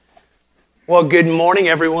Well, good morning,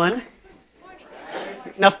 everyone.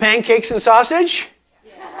 Enough pancakes and sausage?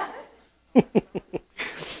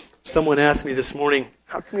 Someone asked me this morning,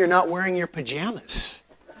 how come you're not wearing your pajamas?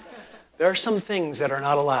 There are some things that are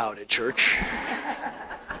not allowed at church.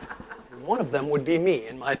 One of them would be me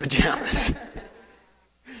in my pajamas.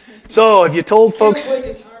 So, have you told folks...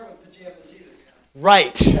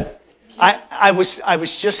 Right. I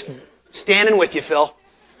was just standing with you, Phil.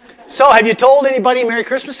 So, have you told anybody Merry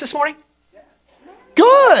Christmas this morning?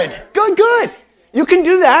 Good. You can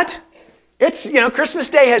do that. It's, Christmas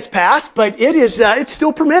Day has passed, but it's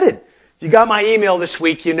still permitted. If you got my email this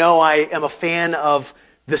week, you know I am a fan of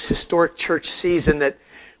this historic church season that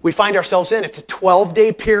we find ourselves in. It's a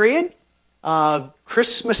 12-day period.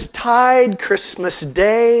 Christmastide, Christmas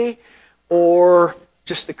Day, or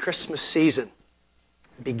just the Christmas season.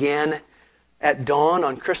 Began at dawn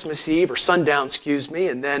on Christmas Eve, or sundown,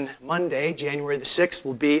 and then Monday, January the 6th,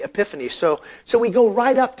 will be Epiphany. So we go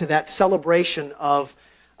right up to that celebration of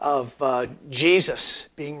Jesus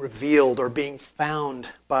being revealed or being found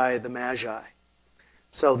by the Magi.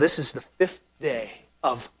 So this is the 5th day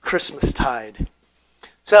of Christmastide.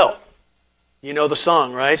 So, you know the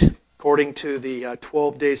song, right? According to the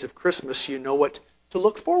 12 days of Christmas, you know what to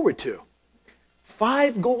look forward to.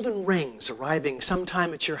 5 golden rings arriving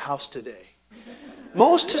sometime at your house today.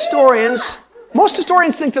 Most historians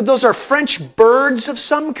think that those are French birds of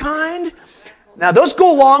some kind. Now, those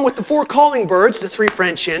go along with the 4 calling birds, the 3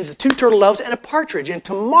 French hens, the 2 turtle doves, and a partridge. And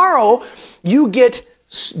tomorrow, you get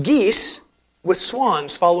geese with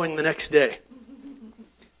swans following the next day.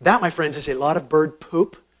 That, my friends, is a lot of bird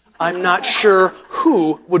poop. I'm not sure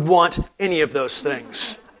who would want any of those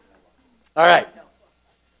things. All right.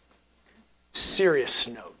 Serious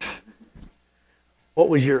note. What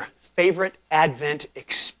was your favorite Advent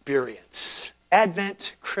experience?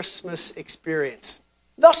 Advent Christmas experience.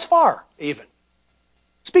 Thus far, even.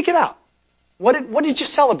 Speak it out. What did you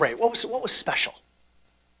celebrate? What was special?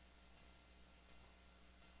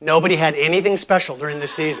 Nobody had anything special during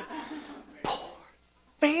this season. Poor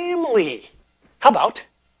family. How about?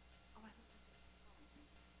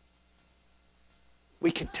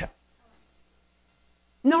 We could tell.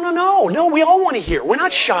 No, we all want to hear. We're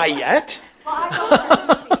not shy yet.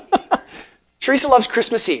 Teresa loves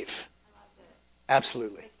Christmas Eve.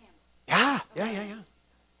 Absolutely. Yeah.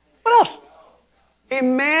 What else?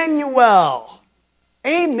 Emmanuel.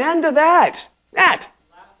 Amen to that. Nat.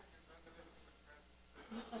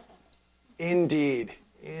 Indeed.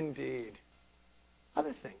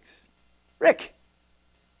 Other things. Rick.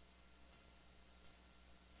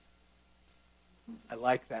 I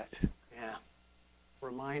like that. Yeah.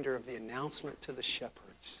 Reminder of the announcement to the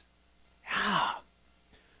shepherds. Yeah.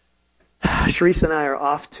 Teresa and I are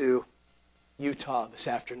off to Utah this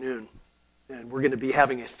afternoon, and we're going to be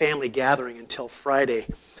having a family gathering until Friday.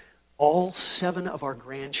 All 7 of our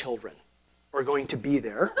grandchildren are going to be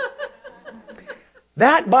there.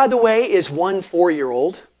 That, by the way, is 1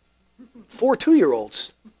 4-year-old, 4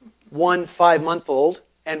 2-year-olds, 1 5-month-old,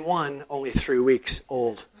 and 1 only 3 weeks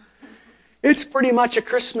old. It's pretty much a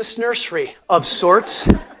Christmas nursery of sorts,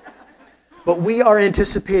 but we are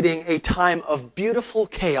anticipating a time of beautiful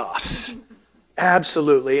chaos.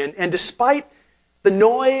 Absolutely. And despite the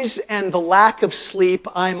noise and the lack of sleep,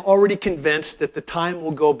 I'm already convinced that the time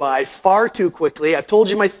will go by far too quickly. I've told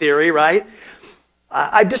you my theory, right?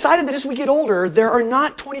 I've decided that as we get older, there are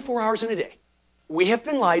not 24 hours in a day. We have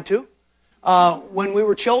been lied to. When we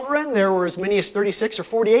were children, there were as many as 36 or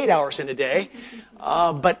 48 hours in a day.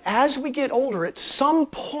 But as we get older, at some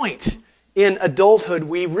point in adulthood,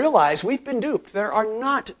 we realize we've been duped. There are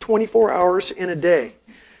not 24 hours in a day.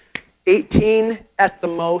 18 at the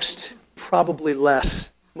most, probably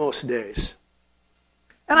less most days.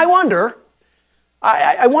 And I wonder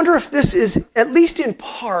if this is, at least in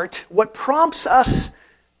part, what prompts us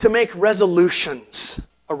to make resolutions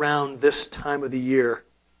around this time of the year.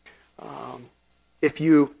 If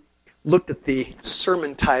you looked at the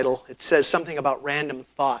sermon title, it says something about random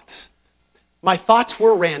thoughts. My thoughts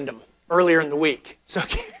were random earlier in the week. So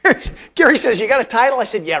Gary says, you got a title? I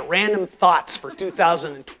said, yeah, Random Thoughts for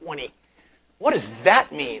 2020. What does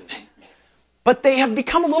that mean? But they have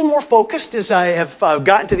become a little more focused as I have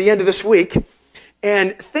gotten to the end of this week,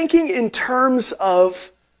 and thinking in terms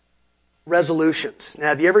of resolutions. Now,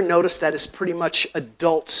 have you ever noticed that it's pretty much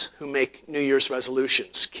adults who make New Year's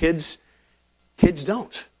resolutions? Kids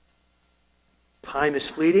don't. Time is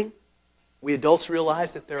fleeting. We adults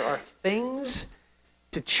realize that there are things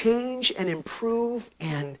to change and improve,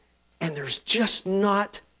 and there's just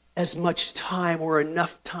not as much time or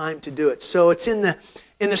enough time to do it. So it's in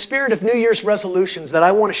the spirit of New Year's resolutions that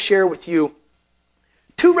I want to share with you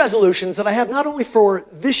two resolutions that I have not only for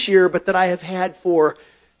this year, but that I have had for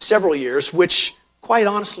several years, which, quite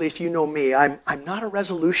honestly, if you know me, I'm not a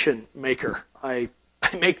resolution maker. I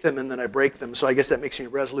make them and then I break them, so I guess that makes me a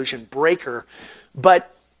resolution breaker.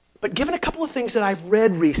 But given a couple of things that I've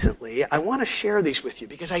read recently, I want to share these with you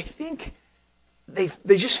because I think they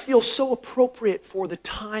just feel so appropriate for the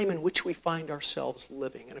time in which we find ourselves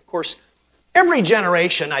living. And of course, every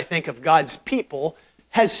generation, I think, of God's people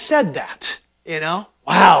has said that,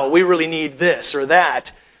 wow, we really need this or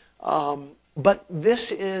that. But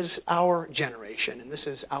this is our generation, and this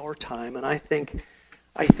is our time, and I think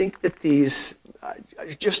that these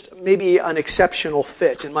just maybe an exceptional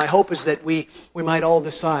fit. And my hope is that we might all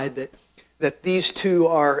decide that these two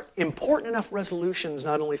are important enough resolutions,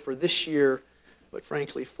 not only for this year, but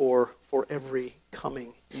frankly for every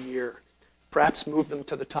coming year. Perhaps move them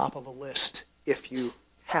to the top of a list if you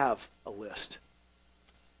have a list.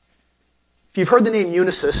 If you've heard the name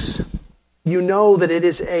Unisys, you know that it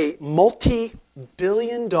is a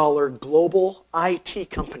multi-billion-dollar global IT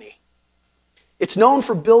company. It's known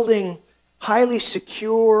for building highly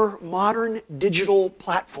secure, modern digital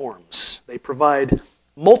platforms. They provide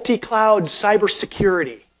multi-cloud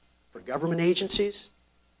cybersecurity for government agencies,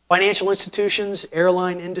 financial institutions,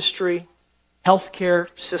 airline industry, healthcare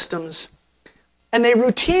systems, and they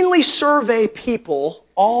routinely survey people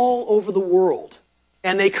all over the world.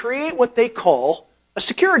 And they create what they call a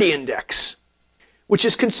security index, which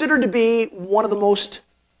is considered to be one of the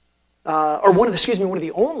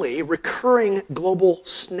only recurring global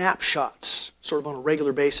snapshots, sort of on a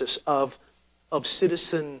regular basis, of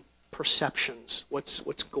citizen perceptions.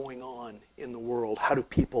 What's going on in the world? How do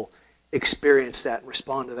people experience that and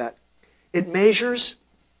respond to that? It measures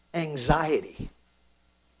anxiety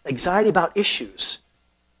about issues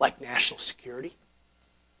like national security,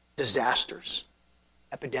 disasters,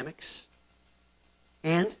 epidemics,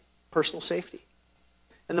 and personal safety.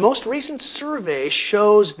 And the most recent survey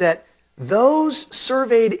shows that those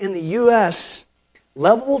surveyed in the U.S.,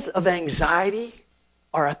 levels of anxiety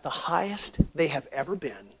are at the highest they have ever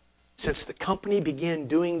been since the company began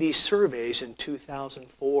doing these surveys in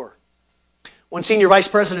 2004. One senior vice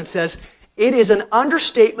president says, "It is an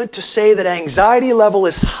understatement to say that anxiety level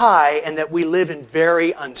is high and that we live in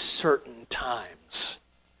very uncertain times."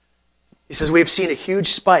 He says, "We have seen a huge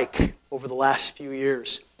spike over the last few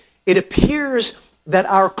years. It appears that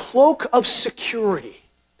our cloak of security,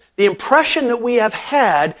 the impression that we have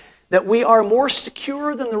had that we are more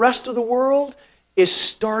secure than the rest of the world, is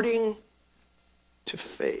starting to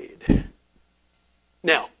fade."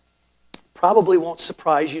 Now, probably won't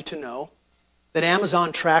surprise you to know that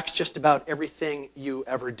Amazon tracks just about everything you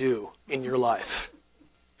ever do in your life,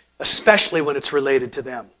 especially when it's related to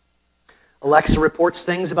them. Alexa reports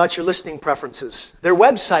things about your listening preferences. Their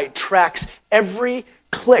website tracks every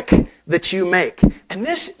click that you make. And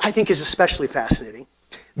this, I think, is especially fascinating.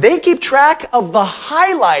 They keep track of the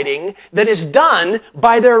highlighting that is done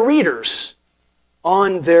by their readers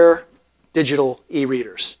on their digital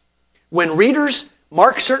e-readers. When readers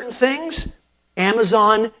mark certain things,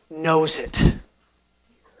 Amazon knows it.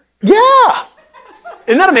 Yeah!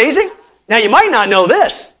 Isn't that amazing? Now, you might not know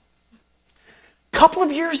this. A couple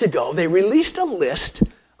of years ago, they released a list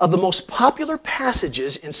of the most popular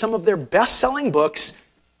passages in some of their best-selling books,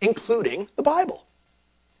 including the Bible.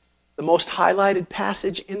 The most highlighted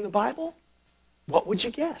passage in the Bible? What would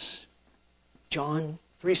you guess? John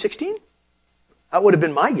 3:16? That would have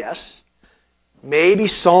been my guess. Maybe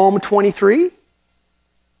Psalm 23?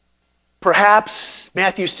 Perhaps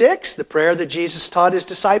Matthew 6, the prayer that Jesus taught his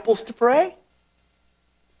disciples to pray?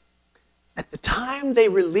 At the time they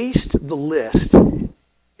released the list,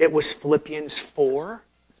 it was Philippians 4,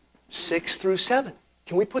 6 through 7.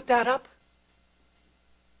 Can we put that up?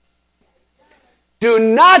 Do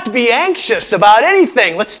not be anxious about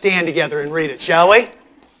anything. Let's stand together and read it, shall we?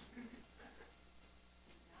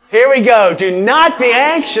 Here we go. Do not be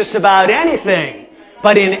anxious about anything,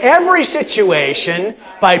 but in every situation,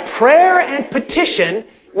 by prayer and petition,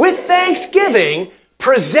 with thanksgiving,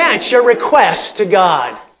 present your requests to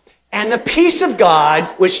God. And the peace of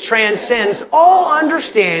God, which transcends all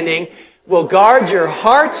understanding, will guard your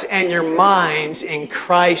hearts and your minds in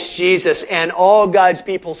Christ Jesus. And all God's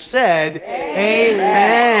people said,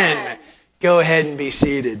 Amen. Go ahead and be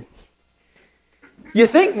seated. You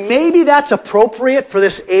think maybe that's appropriate for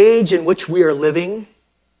this age in which we are living?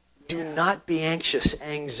 Do not be anxious.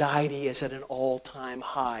 Anxiety is at an all-time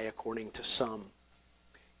high, according to some.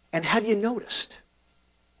 And have you noticed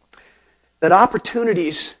that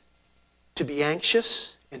opportunities to be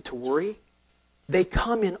anxious and to worry, they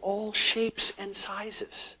come in all shapes and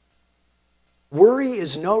sizes. Worry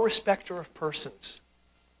is no respecter of persons.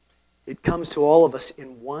 It comes to all of us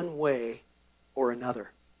in one way or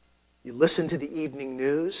another. You listen to the evening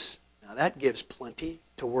news. Now that gives plenty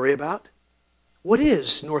to worry about. What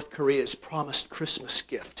is North Korea's promised Christmas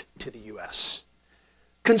gift to the U.S.?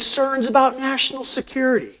 Concerns about national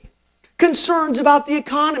security. Concerns about the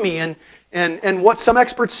economy. And what some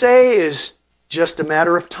experts say is just a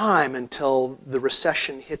matter of time until the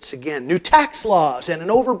recession hits again. New tax laws and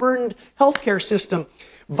an overburdened healthcare system.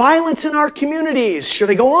 Violence in our communities. Should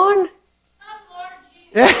I go on?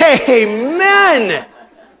 Amen!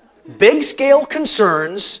 Big-scale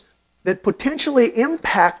concerns that potentially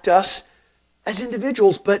impact us as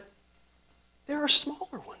individuals, but there are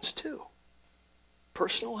smaller ones too.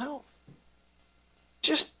 Personal health.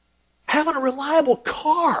 Just having a reliable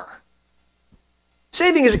car.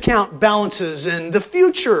 Savings account balances and the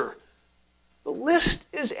future. The list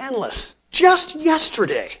is endless. Just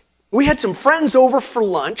yesterday, we had some friends over for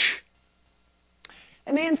lunch,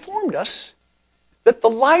 and they informed us that the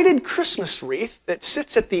lighted Christmas wreath that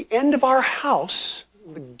sits at the end of our house,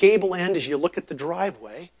 the gable end as you look at the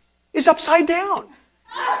driveway, is upside down.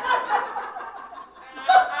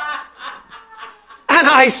 And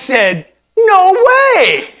I said, no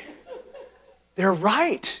way! They're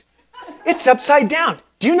right. It's upside down.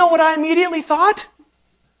 Do you know what I immediately thought?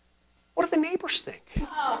 What do the neighbors think?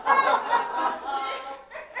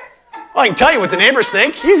 Well, I can tell you what the neighbors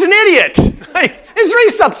think. He's an idiot. His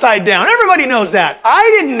wreath's upside down. Everybody knows that. I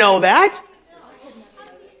didn't know that.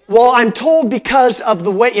 Well, I'm told because of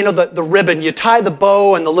the way, the ribbon, you tie the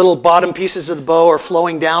bow and the little bottom pieces of the bow are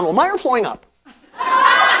flowing down. Well, mine are flowing up.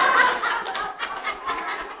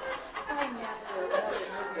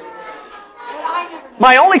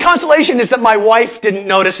 My only consolation is that my wife didn't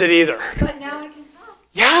notice it either. But now I can tell.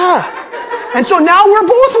 Yeah. And so now we're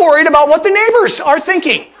both worried about what the neighbors are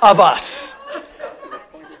thinking of us.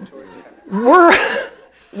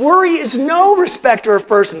 Worry is no respecter of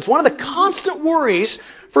persons. One of the constant worries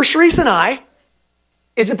for Sharice and I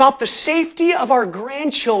is about the safety of our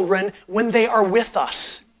grandchildren when they are with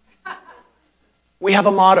us. We have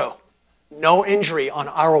a motto: no injury on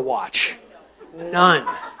our watch. None.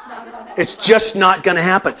 It's just not going to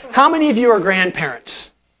happen. How many of you are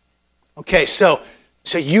grandparents? Okay, so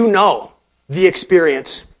you know the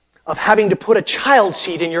experience of having to put a child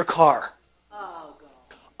seat in your car.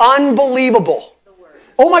 Unbelievable.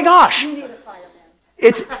 Oh my gosh.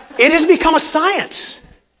 It has become a science.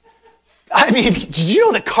 I mean, did you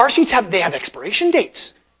know that car seats have expiration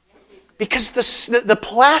dates? Because the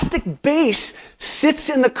plastic base sits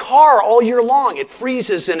in the car all year long. It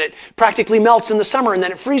freezes and it practically melts in the summer, and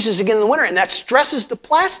then it freezes again in the winter, and that stresses the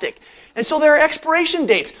plastic. And so there are expiration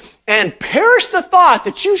dates. And perish the thought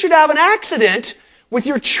that you should have an accident with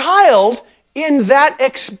your child in that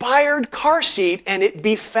expired car seat and it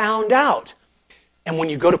be found out. And when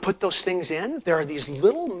you go to put those things in, there are these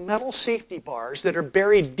little metal safety bars that are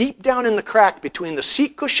buried deep down in the crack between the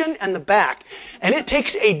seat cushion and the back. And it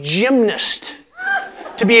takes a gymnast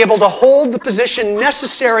to be able to hold the position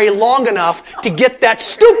necessary long enough to get that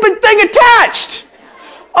stupid thing attached.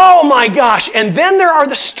 Oh my gosh. And then there are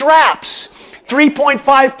the straps.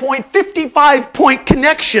 3.5 point, 55 point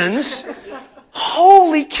connections.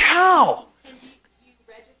 Holy cow.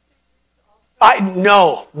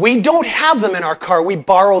 No, we don't have them in our car. We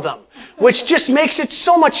borrow them, which just makes it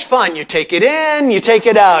so much fun. You take it in, you take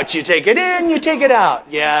it out. You take it in, you take it out.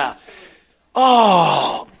 Yeah.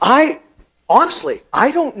 Oh, honestly,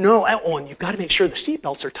 I don't know. Oh, and you've got to make sure the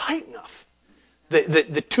seatbelts are tight enough.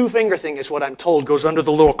 The two-finger thing is what I'm told goes under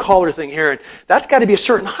the little collar thing here. And that's got to be a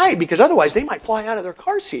certain height because otherwise they might fly out of their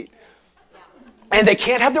car seat. And they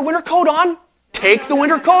can't have their winter coat on. Take the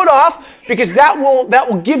winter coat off because that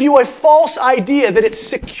will give you a false idea that it's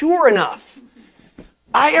secure enough.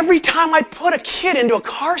 Every time I put a kid into a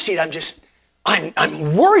car seat,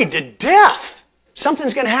 I'm worried to death.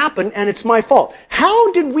 Something's going to happen and it's my fault.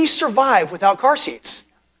 How did we survive without car seats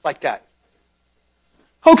like that?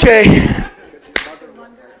 Okay.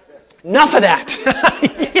 Enough of that.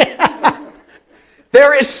 Yeah.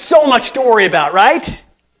 There is so much to worry about, right?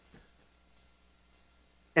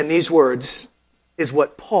 And these words is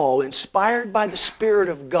what Paul, inspired by the Spirit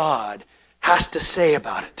of God, has to say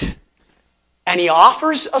about it. And he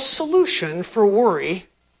offers a solution for worry.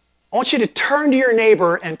 I want you to turn to your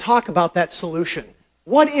neighbor and talk about that solution.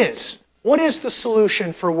 What is the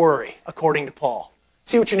solution for worry, according to Paul?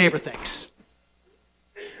 See what your neighbor thinks.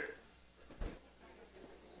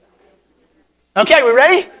 Okay, we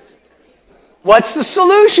ready? What's the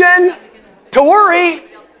solution to worry?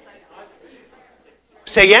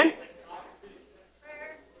 Say again.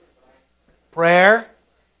 Prayer.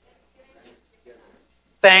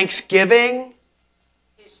 Thanksgiving.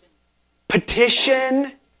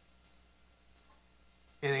 petition.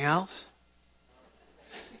 Anything else?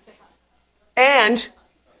 And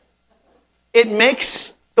it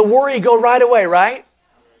makes the worry go right away, right?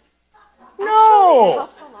 No.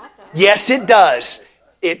 Yes, it does.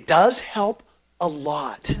 It does help a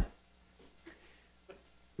lot.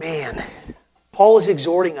 Man, Paul is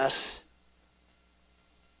exhorting us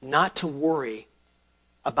not to worry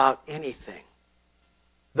about anything.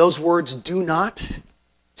 Those words do not,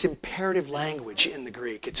 it's imperative language in the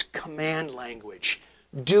Greek. It's command language.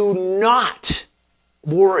 Do not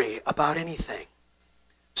worry about anything.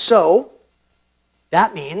 So,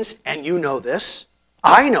 that means, and you know this,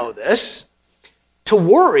 I know this, to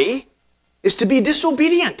worry is to be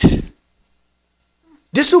disobedient.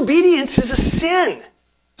 Disobedience is a sin.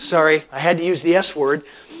 Sorry, I had to use the S word.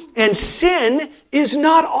 And sin is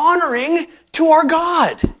not honoring to our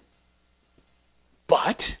God.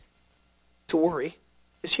 But to worry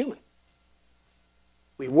is human.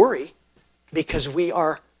 We worry because we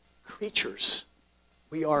are creatures.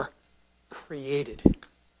 We are created.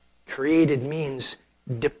 Created means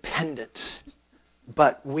dependence.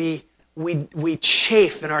 But we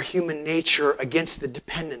chafe in our human nature against the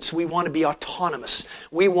dependence. We want to be autonomous.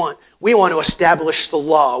 We want to establish the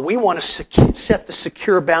law. We want to set the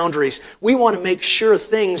secure boundaries. We want to make sure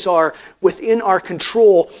things are within our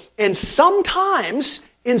control. And sometimes,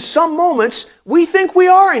 in some moments, we think we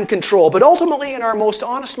are in control. But ultimately, in our most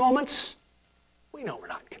honest moments, we know we're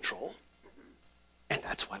not in control. And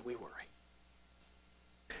that's why we worry.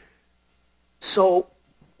 So,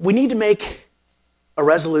 we need to make a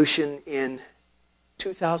resolution in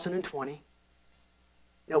 2020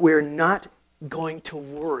 that we're not going to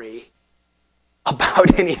worry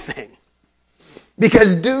about anything.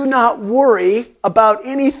 Because do not worry about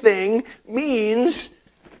anything means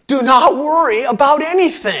do not worry about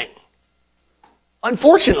anything.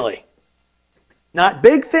 Unfortunately. Not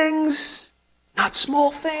big things, not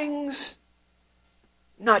small things,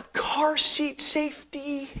 not car seat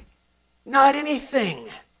safety, not anything.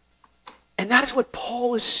 And that is what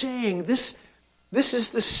Paul is saying. This is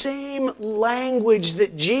the same language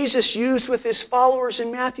that Jesus used with his followers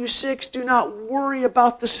in Matthew 6. Do not worry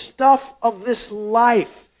about the stuff of this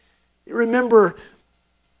life. Remember,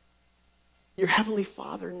 your Heavenly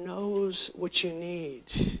Father knows what you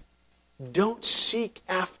need. Don't seek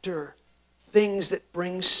after things that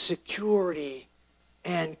bring security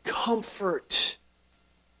and comfort.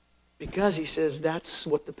 Because, he says, that's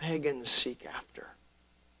what the pagans seek after.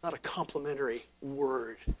 Not a complimentary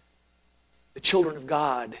word. The children of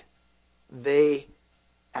God, they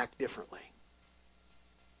act differently.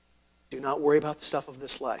 Do not worry about the stuff of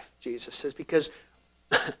this life, Jesus says, because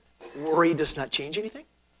worry does not change anything.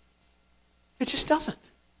 It just doesn't.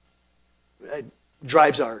 It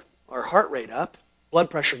drives our heart rate up. Blood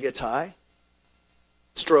pressure gets high.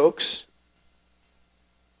 Strokes.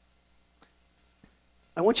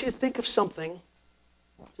 I want you to think of something,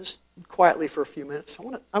 just quietly for a few minutes.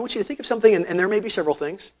 I want you to think of something, and there may be several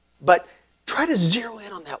things, but try to zero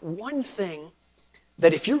in on that one thing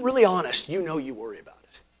that if you're really honest, you know you worry about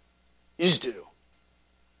it. You just do.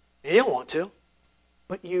 And you don't want to,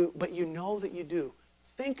 but you know that you do.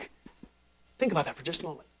 Think about that for just a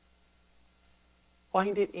moment.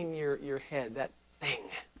 Find it in your head, that thing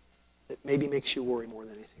that maybe makes you worry more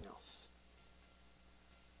than anything else.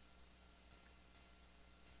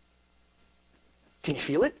 Can you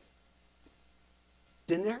feel it?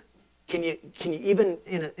 It's in there? Can you even,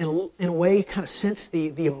 in a way, kind of sense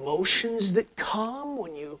the emotions that come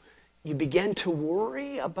when you begin to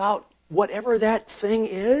worry about whatever that thing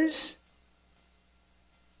is?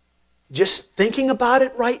 Just thinking about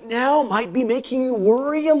it right now might be making you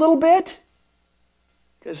worry a little bit.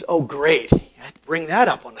 Because, oh great, I had to bring that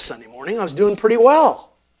up on a Sunday morning. I was doing pretty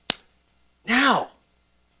well. Now,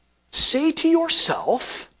 say to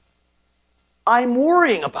yourself, I'm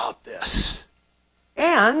worrying about this.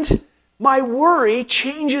 And my worry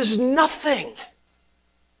changes nothing.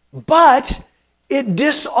 But it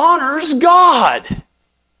dishonors God.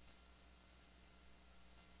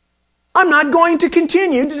 I'm not going to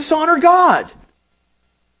continue to dishonor God.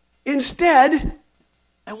 Instead,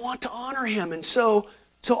 I want to honor Him. And so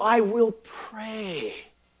I will pray.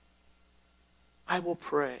 I will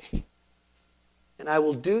pray. And I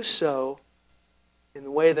will do so in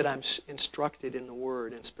the way that I'm instructed in the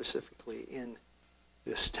Word, and specifically in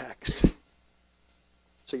this text.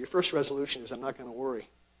 So your first resolution is, I'm not going to worry.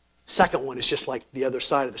 Second one is just like the other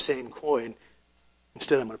side of the same coin.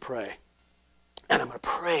 Instead, I'm going to pray. And I'm going to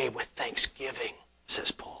pray with thanksgiving,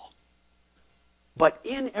 says Paul. But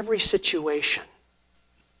in every situation,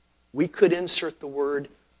 we could insert the word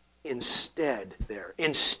instead there.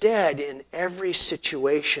 Instead, in every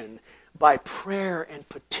situation, by prayer and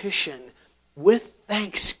petition, with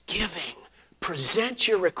thanksgiving, present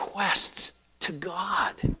your requests to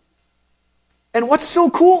God. And what's so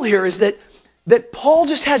cool here is that Paul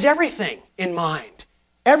just has everything in mind.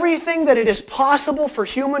 Everything that it is possible for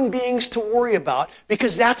human beings to worry about,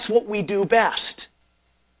 because that's what we do best.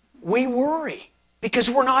 We worry because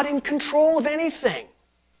we're not in control of anything.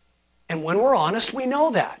 And when we're honest, we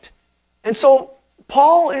know that. And so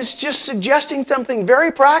Paul is just suggesting something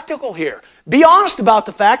very practical here. Be honest about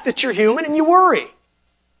the fact that you're human and you worry.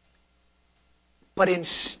 But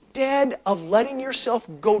instead of letting yourself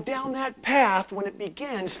go down that path when it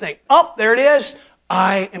begins, think, oh, there it is.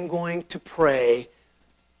 I am going to pray.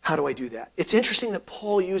 How do I do that? It's interesting that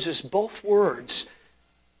Paul uses both words,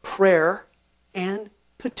 prayer and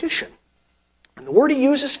petition. And the word he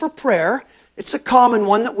uses for prayer, it's a common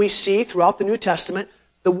one that we see throughout the New Testament.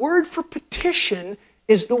 The word for petition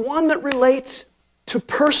is the one that relates to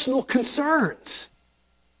personal concerns.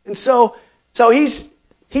 And so he's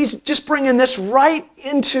just bringing this right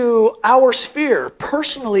into our sphere,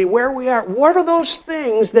 personally, where we are. What are those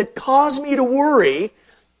things that cause me to worry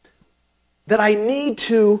that I need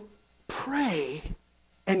to pray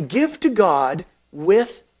and give to God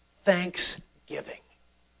with thanksgiving?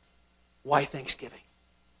 Why thanksgiving?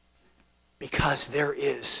 Because there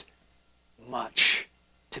is much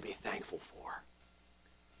to be thankful for.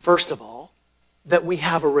 First of all, that we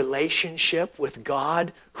have a relationship with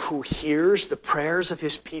God who hears the prayers of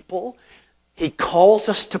His people. He calls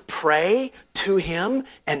us to pray to Him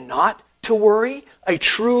and not to worry. A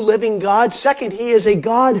true living God. Second, He is a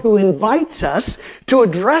God who invites us to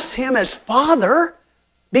address Him as Father,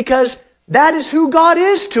 because that is who God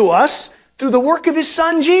is to us through the work of His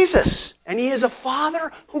Son Jesus. And He is a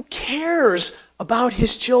Father who cares about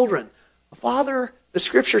His children. A Father, the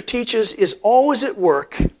Scripture teaches, is always at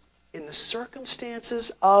work in the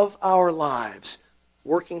circumstances of our lives,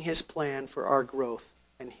 working His plan for our growth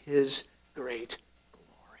and His great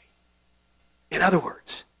glory. In other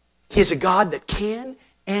words, He is a God that can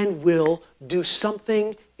and will do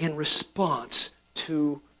something in response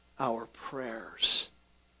to our prayers.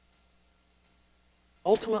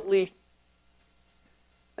 Ultimately,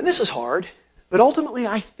 and this is hard, but ultimately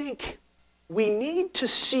I think we need to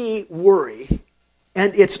see worry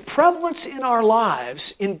and its prevalence in our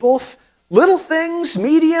lives, in both little things,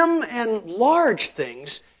 medium, and large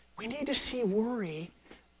things. We need to see worry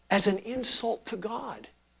as an insult to God,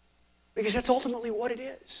 because that's ultimately what it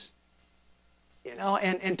is. You know,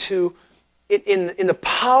 and to in the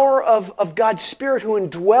power of God's Spirit who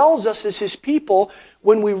indwells us as His people,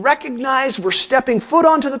 when we recognize we're stepping foot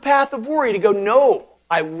onto the path of worry, to go, no,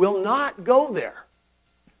 I will not go there.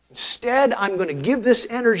 Instead, I'm going to give this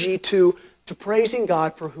energy to praising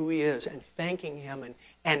God for who He is and thanking Him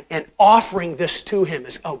and offering this to Him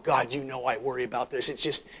as, oh God, you know I worry about this.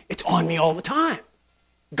 It's on me all the time.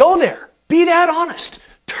 Go there. Be that honest.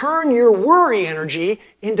 Turn your worry energy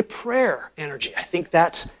into prayer energy. I think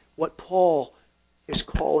that's what Paul is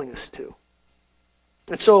calling us to.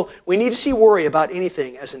 And so we need to see worry about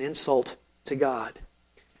anything as an insult to God.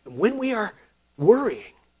 And when we are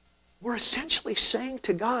worrying, we're essentially saying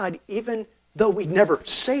to God, even though we never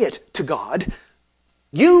say it to God,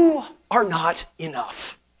 you are not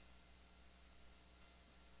enough.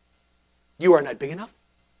 You are not big enough.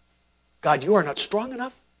 God, you are not strong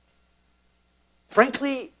enough.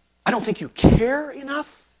 Frankly, I don't think you care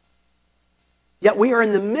enough. Yet we are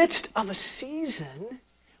in the midst of a season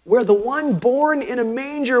where the one born in a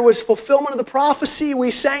manger was fulfillment of the prophecy.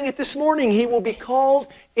 We sang it this morning. He will be called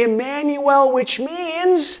Emmanuel, which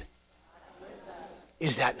means,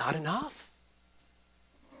 is that not enough?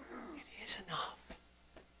 It is enough.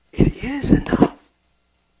 It is enough.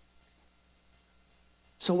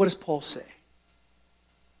 So what does Paul say?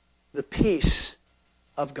 The peace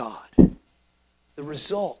of God, the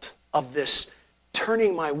result of this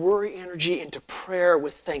turning my worry energy into prayer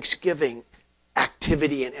with thanksgiving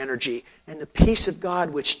activity and energy, and the peace of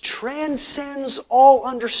God which transcends all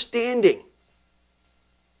understanding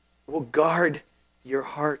will guard your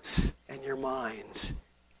hearts and your minds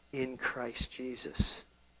in Christ Jesus.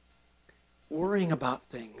 Worrying about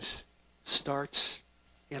things starts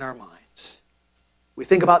in our minds. We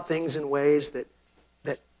think about things in ways that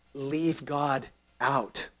leave God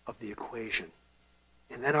out of the equation.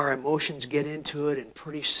 And then our emotions get into it, and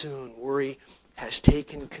pretty soon worry has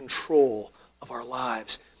taken control of our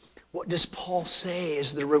lives. What does Paul say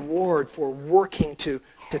is the reward for working to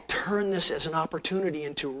turn this as an opportunity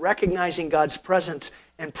into recognizing God's presence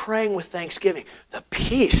and praying with thanksgiving? The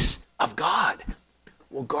peace of God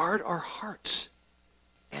will guard our hearts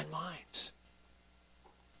and minds.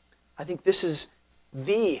 I think this is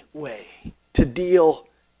the way to deal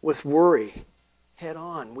with worry head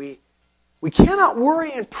on. We cannot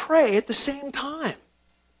worry and pray at the same time.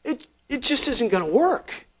 It just isn't going to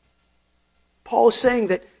work. Paul is saying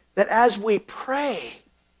that as we pray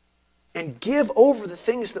and give over the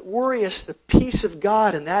things that worry us the peace of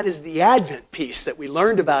God, and that is the Advent peace that we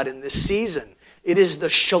learned about in this season. It is the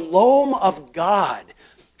shalom of God.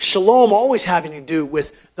 Shalom always having to do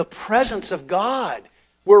with the presence of God.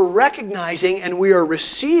 We're recognizing and we are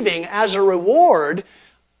receiving as a reward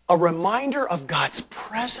a reminder of God's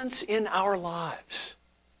presence in our lives.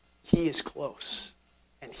 He is close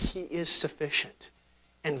and He is sufficient.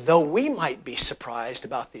 And though we might be surprised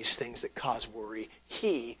about these things that cause worry,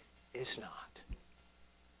 He is not.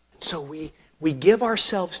 And so we give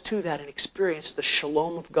ourselves to that and experience the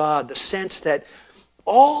shalom of God, the sense that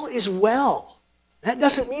all is well. That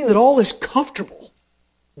doesn't mean that all is comfortable,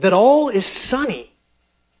 that all is sunny,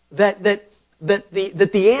 that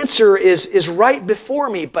the answer is right before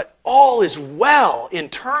me, but all is well in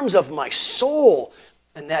terms of my soul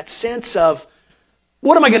and that sense of,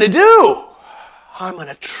 what am I going to do? I'm going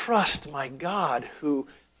to trust my God who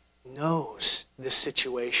knows this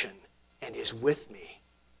situation and is with me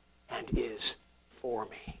and is for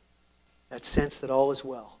me. That sense that all is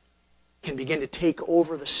well can begin to take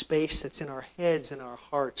over the space that's in our heads and our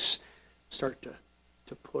hearts, start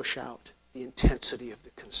to push out the intensity of the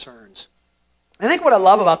concerns. I think what I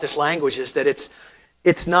love about this language is that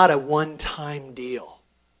it's not a one-time deal.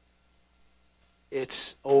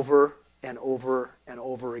 It's over and over and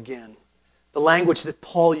over again. The language that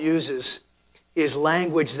Paul uses is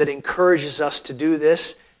language that encourages us to do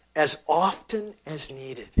this as often as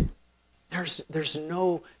needed. There's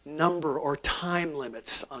no number or time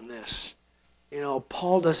limits on this.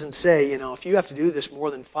 Paul doesn't say, if you have to do this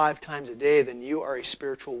more than 5 times a day, then you are a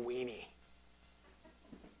spiritual weenie.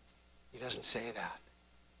 He doesn't say that.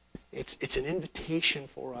 It's an invitation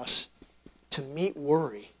for us to meet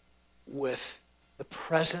worry with the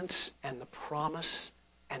presence and the promise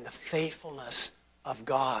and the faithfulness of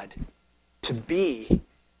God to be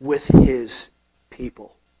with His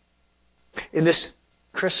people. In this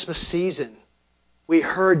Christmas season, we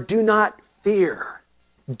heard, do not fear,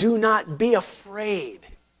 do not be afraid.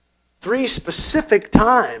 3 specific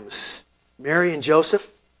times, Mary and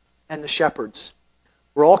Joseph and the shepherds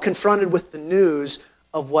were all confronted with the news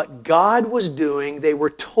of what God was doing. They were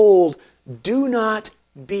told, do not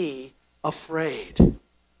be afraid.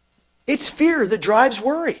 It's fear that drives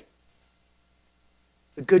worry.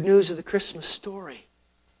 The good news of the Christmas story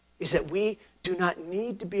is that we do not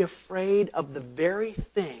need to be afraid of the very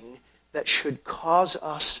thing that should cause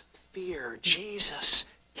us fear. Jesus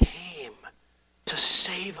came to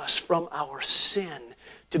save us from our sin,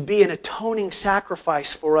 to be an atoning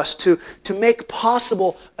sacrifice for us, to make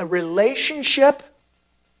possible a relationship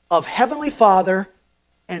of Heavenly Father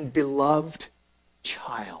and beloved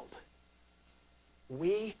child.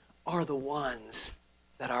 We are the ones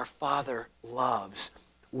that our Father loves.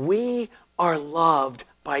 We are loved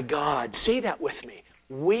by God. Say that with me.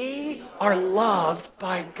 We are loved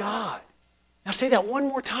by God. Now say that one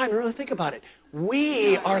more time and really think about it.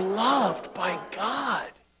 We are loved by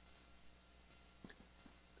God.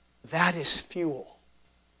 That is fuel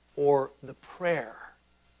for the prayer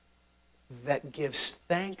that gives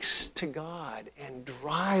thanks to God and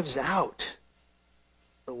drives out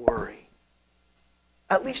the worry.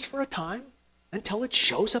 At least for a time, until it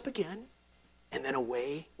shows up again, and then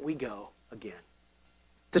away we go again.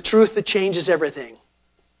 The truth that changes everything,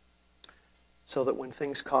 so that when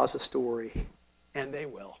things cause us to worry, and they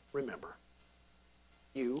will, remember,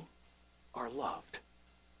 you are loved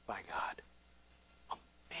by God.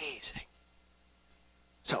 Amazing.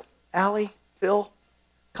 So, Allie, Phil,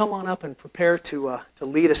 come on up and prepare to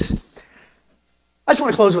lead us. I just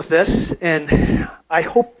want to close with this, and I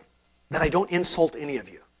hope that I don't insult any of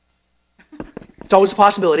you. It's always a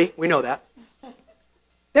possibility. We know that.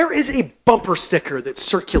 There is a bumper sticker that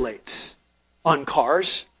circulates on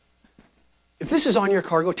cars. If this is on your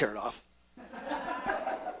car, go tear it off.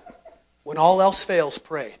 When all else fails,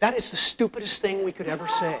 pray. That is the stupidest thing we could ever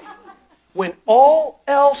say. When all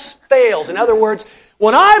else fails. In other words,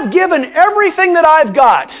 when I've given everything that I've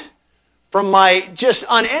got from my just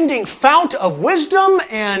unending fount of wisdom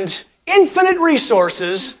and infinite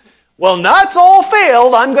resources, well, that's all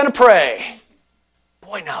failed, I'm going to pray.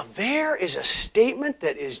 Boy, now there is a statement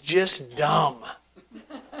that is just dumb.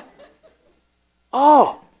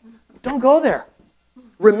 Oh, don't go there.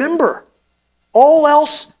 Remember, all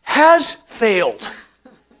else has failed.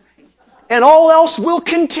 And all else will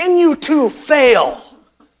continue to fail.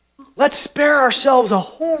 Let's spare ourselves a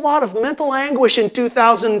whole lot of mental anguish in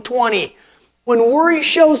 2020. When worry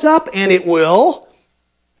shows up, and it will,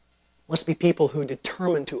 let's be people who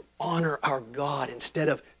determine to honor our God instead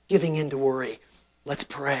of giving in to worry. Let's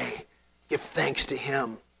pray. Give thanks to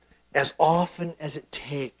Him as often as it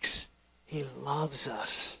takes. He loves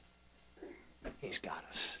us. He's got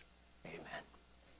us.